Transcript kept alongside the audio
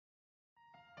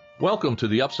Welcome to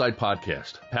the Upside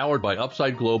Podcast, powered by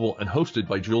Upside Global and hosted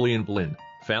by Julian Blinn,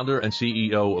 founder and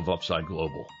CEO of Upside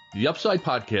Global. The Upside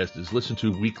Podcast is listened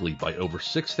to weekly by over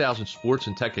 6,000 sports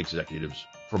and tech executives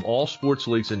from all sports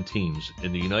leagues and teams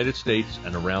in the United States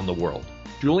and around the world.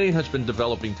 Julian has been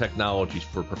developing technologies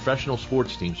for professional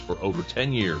sports teams for over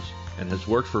 10 years and has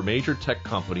worked for major tech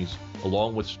companies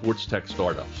along with sports tech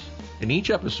startups. In each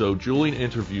episode, Julian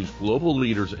interviews global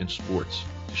leaders in sports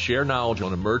to share knowledge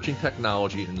on emerging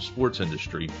technology in the sports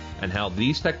industry and how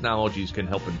these technologies can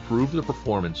help improve the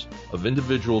performance of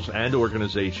individuals and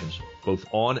organizations, both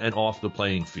on and off the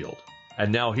playing field.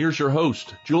 And now here's your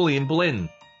host, Julian Blinn.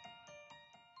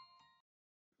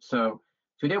 So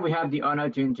today we have the honor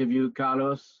to interview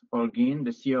Carlos Olguin,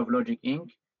 the CEO of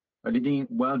LogicInk, a leading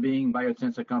well-being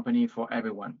biosensor company for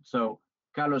everyone. So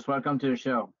Carlos, welcome to the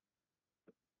show.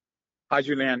 Hi,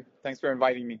 Julian. Thanks for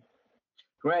inviting me.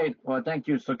 Great. Well, thank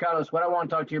you. So, Carlos, what I want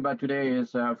to talk to you about today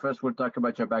is first we'll talk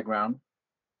about your background,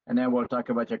 and then we'll talk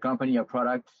about your company, your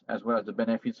products, as well as the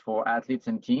benefits for athletes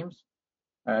and teams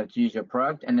to use your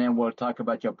product, and then we'll talk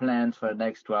about your plans for the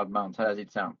next 12 months. How does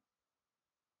it sound?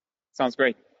 Sounds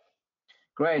great.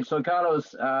 Great. So,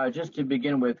 Carlos, just to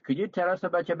begin with, could you tell us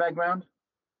about your background?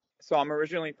 So I'm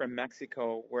originally from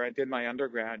Mexico, where I did my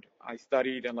undergrad. I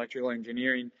studied electrical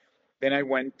engineering. Then I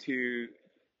went to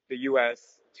the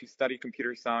U.S. to study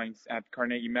computer science at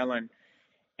Carnegie Mellon.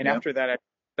 And after that, I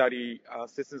studied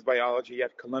systems biology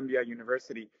at Columbia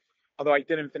University. Although I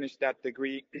didn't finish that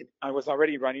degree, I was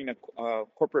already running a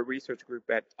corporate research group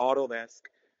at Autodesk,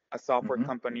 a software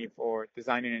company for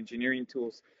design and engineering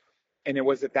tools. And it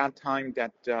was at that time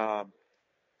that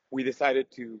we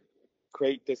decided to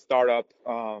create this startup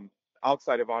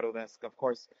outside of Autodesk, of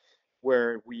course,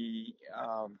 where we,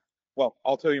 well,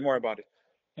 I'll tell you more about it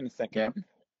in a second.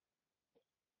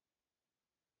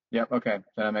 Yeah, okay,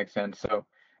 so that makes sense. So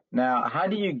now, how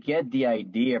do you get the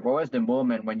idea? What was the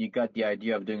moment when you got the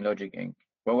idea of doing LogicInk?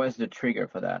 What was the trigger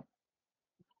for that?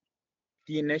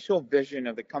 The initial vision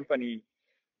of the company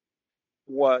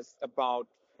was about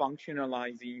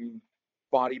functionalizing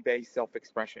body-based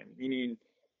self-expression, meaning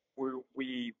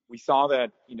we saw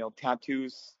that,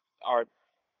 tattoos are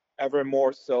ever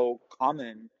more so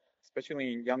common,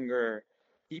 especially in younger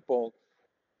people.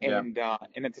 And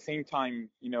at the same time,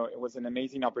 it was an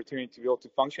amazing opportunity to be able to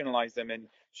functionalize them and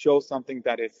show something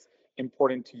that is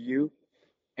important to you,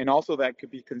 and also that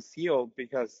could be concealed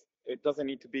because it doesn't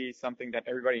need to be something that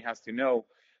everybody has to know,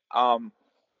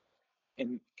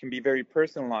 and can be very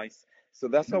personalized. So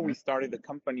that's how we started the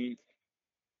company,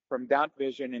 from that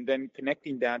vision, and then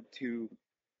connecting that to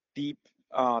deep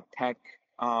tech.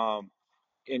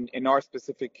 In our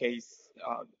specific case,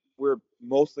 we're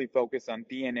mostly focused on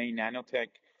DNA nanotech,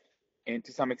 and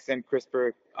to some extent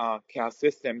CRISPR-Cas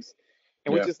systems.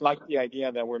 And we just like the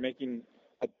idea that we're making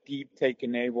a deep take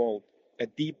enabled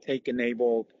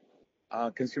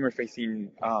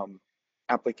consumer-facing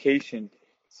application.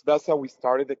 So that's how we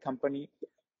started the company,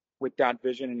 with that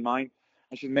vision in mind.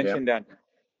 I should mention that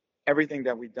everything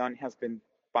that we've done has been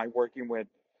by working with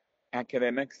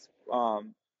academics.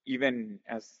 Even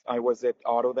as I was at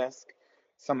Autodesk,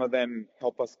 some of them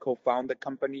help us co-found the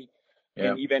company,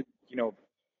 and even,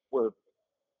 we're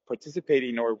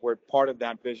participating, or we're part of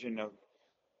that vision of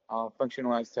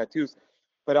functionalized tattoos.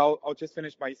 But I'll just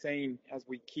finish by saying, as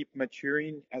we keep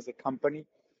maturing as a company,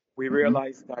 we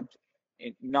realize that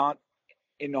not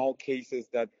in all cases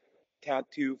that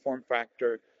tattoo form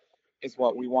factor is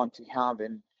what we want to have,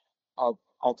 and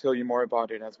I'll tell you more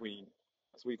about it as we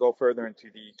go further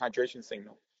into the hydration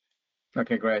signal.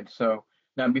 Okay, great. So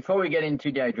now, before we get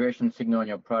into the hydration signal on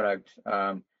your product,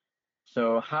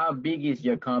 so how big is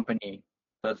your company?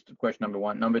 That's question number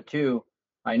one. Number two,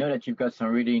 I know that you've got some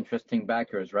really interesting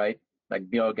backers, right? Like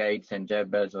Bill Gates and Jeff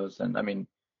Bezos, and I mean,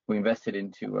 we invested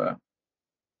into.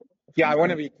 I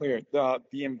want to be clear.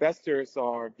 The investors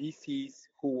are VCs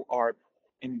who are,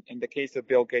 in the case of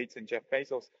Bill Gates and Jeff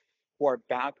Bezos, who are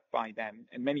backed by them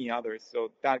and many others.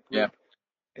 So that group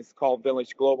is called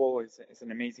Village Global. It's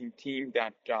an amazing team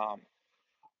that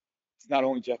it's not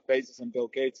only Jeff Bezos and Bill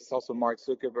Gates, it's also Mark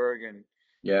Zuckerberg and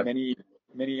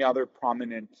many other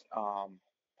prominent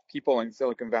people in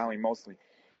Silicon Valley mostly.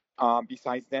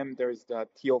 Besides them, there's the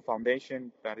Thiel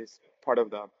Foundation that is part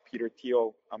of the Peter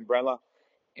Thiel umbrella.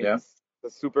 It's the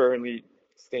super early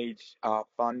stage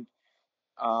fund.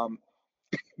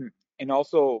 And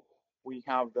also we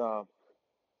have the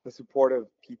support of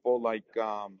people like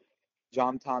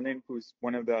John Tannen, who's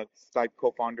one of the Skype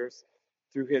co-founders,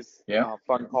 through his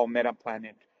fund called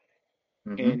MetaPlanet.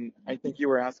 And I think you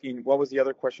were asking, what was the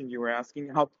other question you were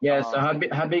asking? So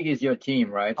how big is your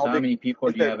team, right? So how many people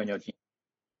do you have on your team?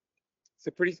 It's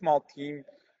a pretty small team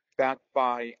backed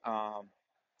by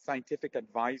scientific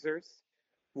advisors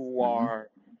who are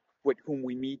with whom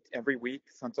we meet every week,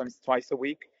 sometimes twice a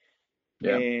week.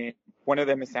 Yeah. And one of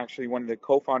them is actually one of the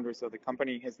co-founders of the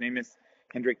company. His name is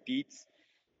Hendrik Dietz.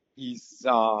 He's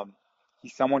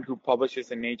someone who publishes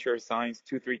in Nature Science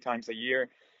 2-3 times a year,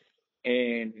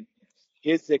 and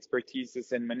his expertise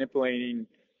is in manipulating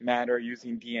matter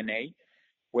using DNA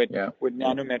with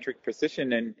nanometric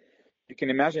precision. And you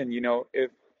can imagine,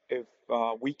 if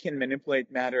we can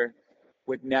manipulate matter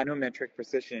with nanometric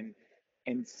precision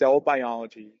and cell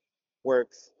biology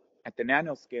works at the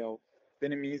nanoscale,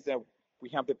 then it means that we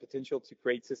have the potential to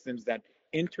create systems that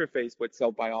interface with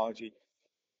cell biology.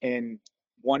 And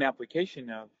one application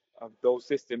of those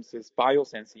systems is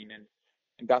biosensing. And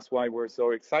that's why we're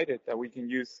so excited that we can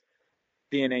use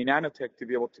DNA nanotech to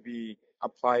be able to be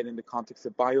applied in the context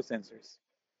of biosensors.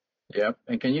 Yeah.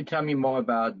 And can you tell me more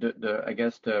about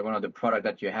the one of the product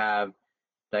that you have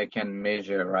that can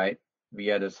measure, right,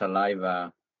 via the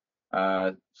saliva,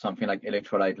 something like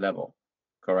electrolyte level,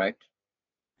 correct?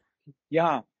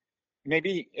 Yeah.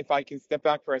 Maybe if I can step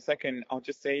back for a second, I'll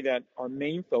just say that our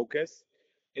main focus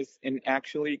is in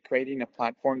actually creating a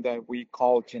platform that we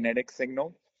call genetic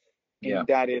signal, Yeah. and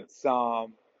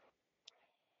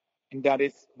that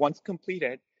is once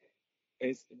completed,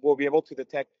 is we'll be able to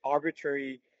detect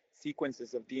arbitrary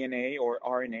sequences of DNA or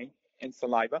RNA in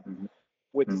saliva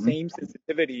with the same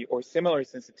sensitivity or similar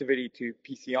sensitivity to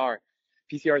PCR.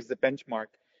 PCR is the benchmark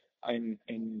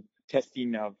in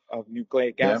testing of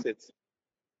nucleic acids.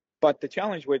 But the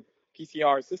challenge with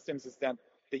PCR systems is that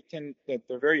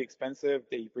they're very expensive.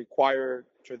 They require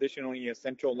traditionally a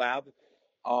central lab,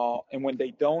 and when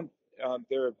they don't,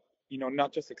 they're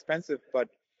not just expensive, but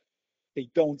they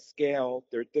don't scale.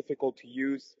 They're difficult to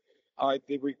use.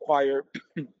 They require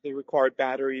they require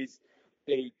batteries.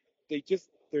 They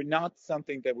they're not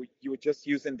something that you would just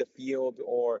use in the field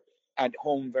or at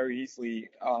home very easily.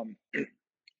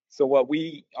 So what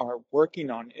we are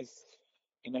working on is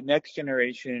in a next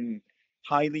generation,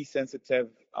 highly sensitive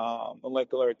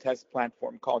molecular test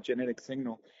platform called Genetic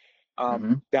Signal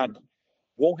that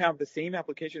will have the same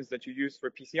applications that you use for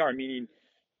PCR, meaning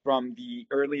from the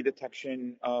early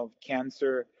detection of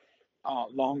cancer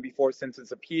long before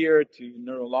symptoms appear to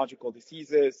neurological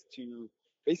diseases to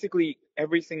basically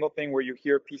every single thing where you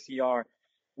hear PCR,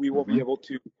 we will be able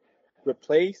to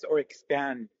replace or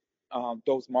expand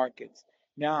those markets.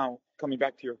 Now, coming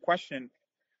back to your question,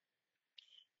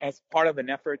 as part of an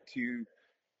effort to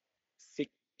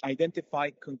identify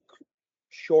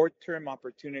short-term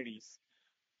opportunities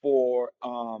for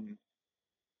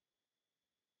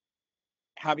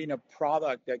having a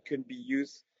product that could be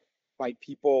used by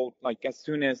people like as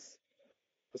soon as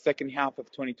the second half of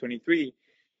 2023,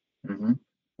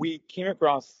 we came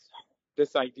across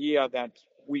this idea that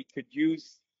we could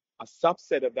use a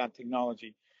subset of that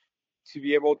technology to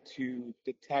be able to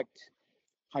detect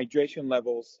hydration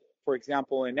levels, for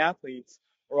example, in athletes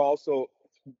or also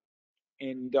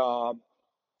in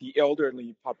the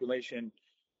elderly population,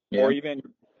 or even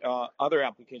other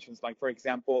applications, like, for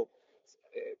example,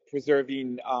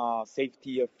 preserving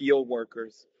safety of field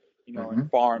workers, in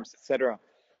farms, etc.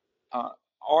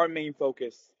 Our main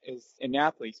focus is in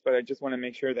athletes, but I just want to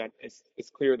make sure that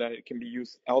it's clear that it can be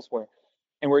used elsewhere.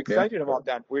 And we're excited about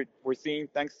that. We're seeing,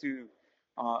 thanks to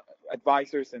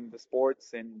advisors in the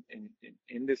sports and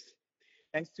in this,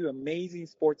 thanks to amazing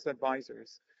sports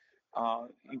advisors,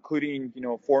 including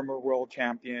former world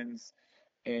champions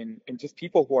and just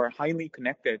people who are highly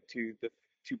connected to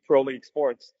pro league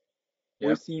sports.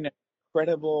 We're seeing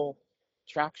incredible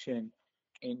traction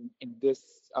in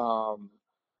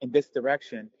this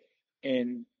direction.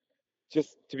 And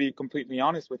just to be completely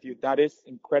honest with you, that is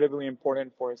incredibly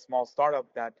important for a small startup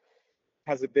that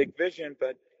has a big vision,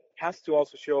 but has to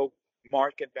also show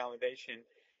market validation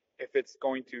if it's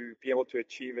going to be able to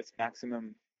achieve its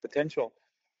maximum potential.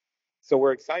 So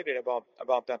we're excited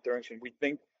about that direction. We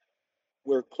think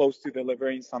we're close to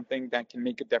delivering something that can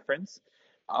make a difference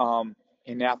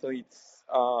in athletes'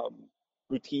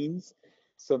 routines,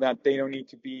 so that they don't need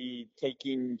to be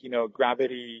taking,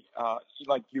 gravity,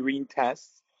 like urine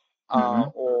tests,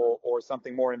 or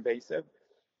something more invasive,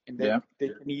 and then they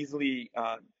can easily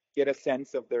get a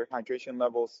sense of their hydration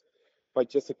levels by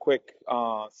just a quick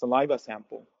saliva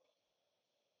sample.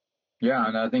 Yeah,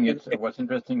 and I think what's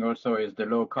interesting also is the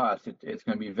low cost. It's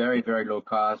going to be very, very low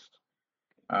cost,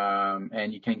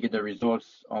 and you can get the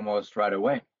results almost right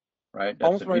away, right? That's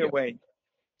almost right away.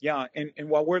 Yeah, and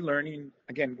what we're learning,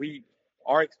 again,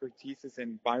 our expertise is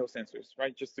in biosensors,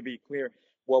 right? Just to be clear,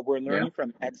 what we're learning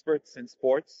from experts in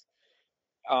sports,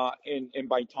 and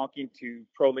by talking to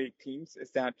pro league teams,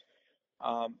 is that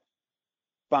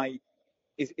by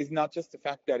is not just the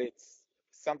fact that it's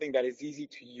something that is easy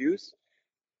to use,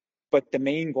 but the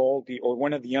main goal, or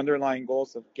one of the underlying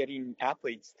goals of getting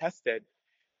athletes tested,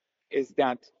 is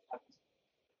that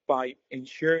by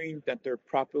ensuring that they're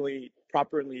properly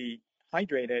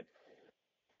hydrated,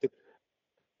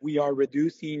 we are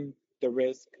reducing the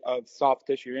risk of soft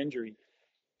tissue injury,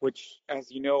 which,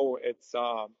 as you know, it's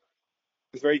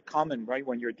very common, right?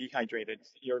 When you're dehydrated,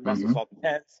 your muscles are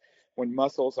tense. When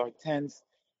muscles are tense,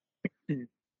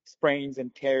 sprains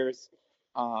and tears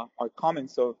are common.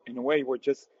 So in a way, we're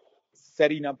just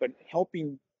setting up and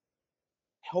helping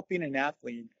an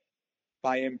athlete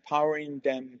by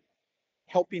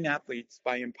helping athletes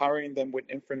by empowering them with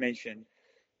information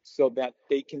so that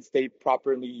they can stay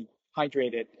properly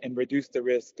hydrated and reduce the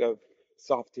risk of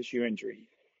soft tissue injury.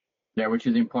 Yeah, which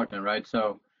is important, right?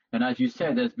 So, and as you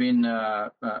said, there's been,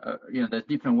 there's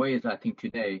different ways, I think,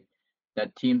 today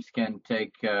that teams can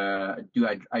do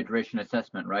hydration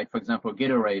assessment, right? For example,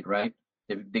 Gatorade, right?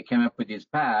 They came up with this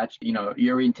patch.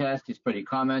 Urine test is pretty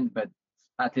common, but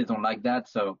athletes don't like that.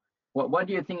 So, what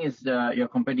do you think is your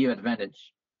competitive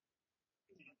advantage?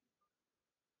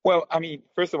 Well, I mean,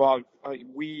 first of all,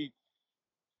 we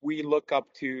look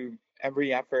up to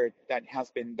every effort that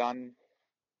has been done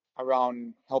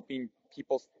around helping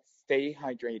people stay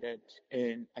hydrated.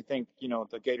 And I think,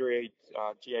 the Gatorade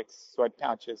GX sweat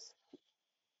patches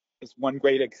is one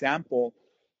great example.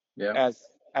 Yeah.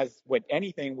 As with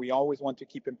anything, we always want to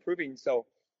keep improving. So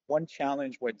one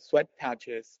challenge with sweat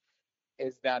patches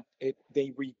is that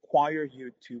they require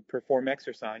you to perform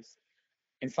exercise,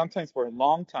 and sometimes for a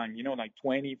long time, like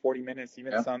 20, 40 minutes,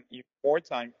 even more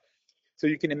time. So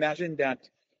you can imagine that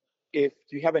if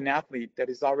you have an athlete that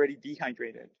is already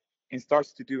dehydrated and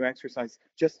starts to do exercise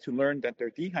just to learn that they're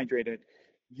dehydrated,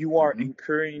 you are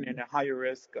incurring in a higher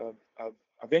risk of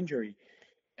injury.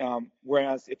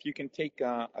 Whereas if you can take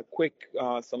a quick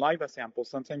saliva sample,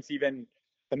 sometimes even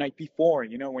the night before,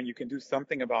 when you can do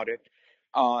something about it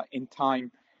in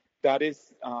time, that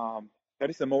is a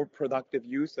more productive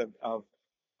use of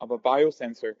a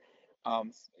biosensor.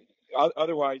 Um,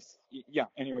 Otherwise, yeah.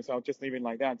 Anyways, I'll just leave it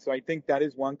like that. So I think that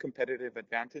is one competitive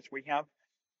advantage we have,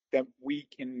 that we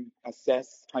can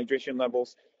assess hydration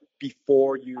levels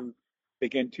before you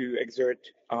begin to exert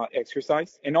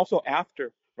exercise, and also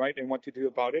after, right, and what to do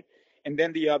about it. And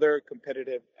then the other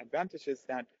competitive advantage is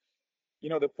that,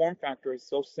 the form factor is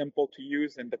so simple to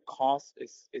use, and the cost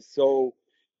is so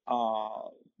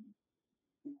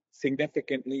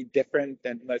significantly different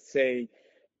than, let's say,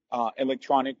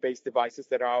 electronic-based devices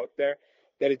that are out there,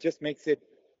 that it just makes it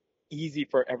easy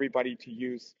for everybody to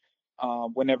use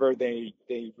whenever they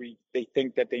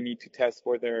think that they need to test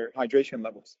for their hydration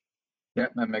levels. Yeah,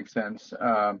 that makes sense.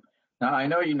 Now I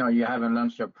know you haven't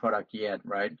launched your product yet,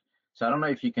 right? So I don't know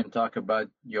if you can talk about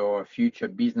your future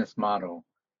business model,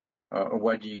 or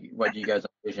what do you guys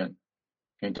envision?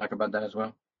 Can you talk about that as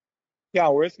well? Yeah,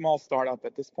 we're a small startup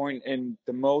at this point, and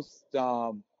the most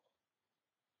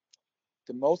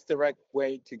direct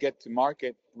way to get to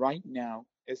market right now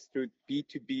is through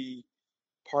B2B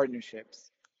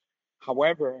partnerships.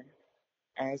 However,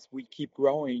 as we keep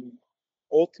growing,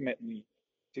 ultimately,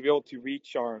 to be able to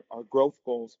reach our growth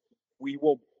goals, we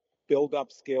will build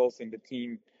up skills in the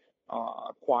team,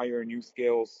 acquire new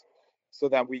skills, so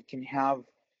that we can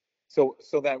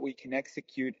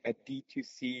execute a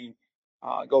D2C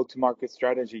go-to-market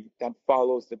strategy that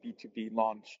follows the B2B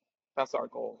launch. That's our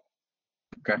goal.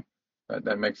 Okay,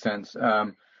 that makes sense.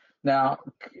 Now,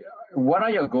 what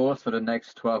are your goals for the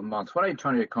next 12 months? What are you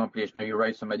trying to accomplish? Maybe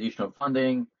raise some additional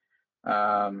funding,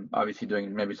 obviously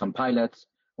doing maybe some pilots.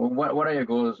 What are your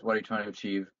goals? What are you trying to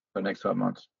achieve for the next 12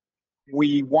 months?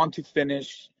 We want to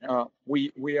finish,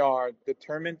 we are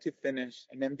determined to finish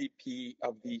an MVP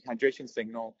of the hydration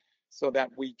signal so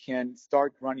that we can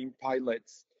start running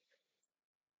pilots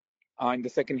in the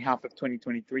second half of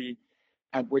 2023,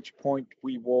 at which point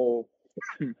we will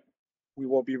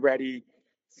be ready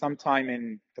sometime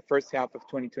in the first half of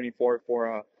 2024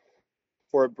 for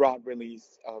a broad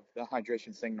release of the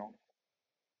hydration signal.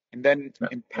 And then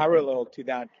in parallel to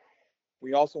that,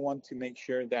 we also want to make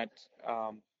sure that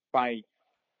by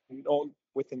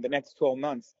within the next 12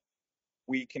 months,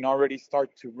 we can already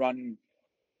start to run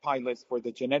pilots for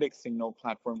the genetic signal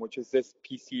platform, which is this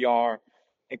PCR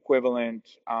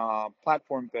equivalent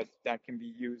platform that can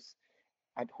be used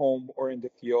at home or in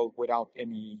the field without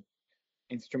any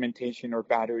instrumentation or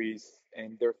batteries,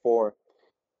 and therefore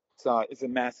it's a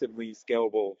massively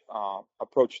scalable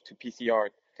approach to PCR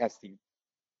testing.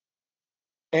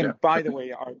 And by the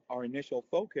way, our initial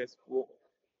focus will,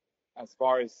 as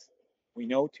far as we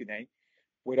know today,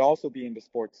 would also be in the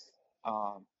sports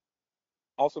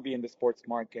also be in the sports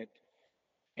market,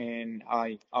 and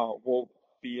I will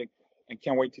be and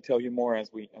can't wait to tell you more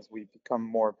as we become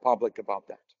more public about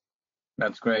that.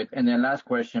 That's great. And then last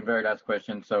question, very last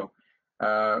question. So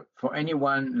for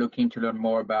anyone looking to learn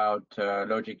more about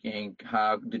LogicInk,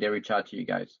 how do they reach out to you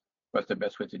guys? What's the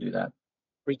best way to do that?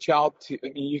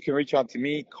 You can reach out to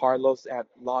me, Carlos at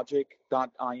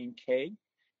logic.ink,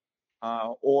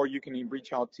 or you can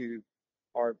reach out to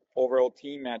our overall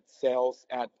team at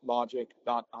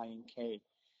sales@logic.ink.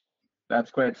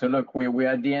 That's great. So look, we're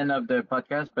at the end of the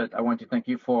podcast, but I want to thank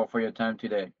you for your time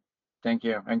today. Thank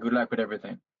you, and good luck with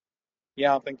everything.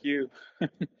 Yeah, thank you.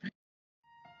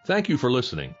 Thank you for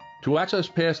listening. To access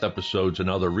past episodes and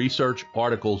other research,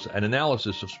 articles, and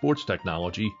analysis of sports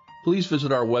technology, please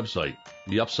visit our website,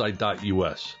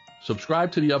 theupside.us.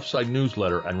 Subscribe to the Upside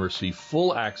newsletter and receive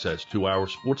full access to our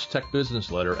sports tech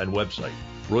business letter and website.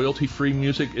 Royalty-free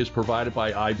music is provided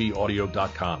by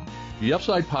ibaudio.com. The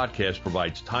Upside podcast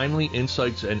provides timely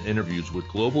insights and interviews with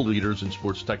global leaders in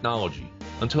sports technology.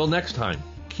 Until next time,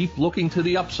 keep looking to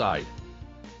the upside.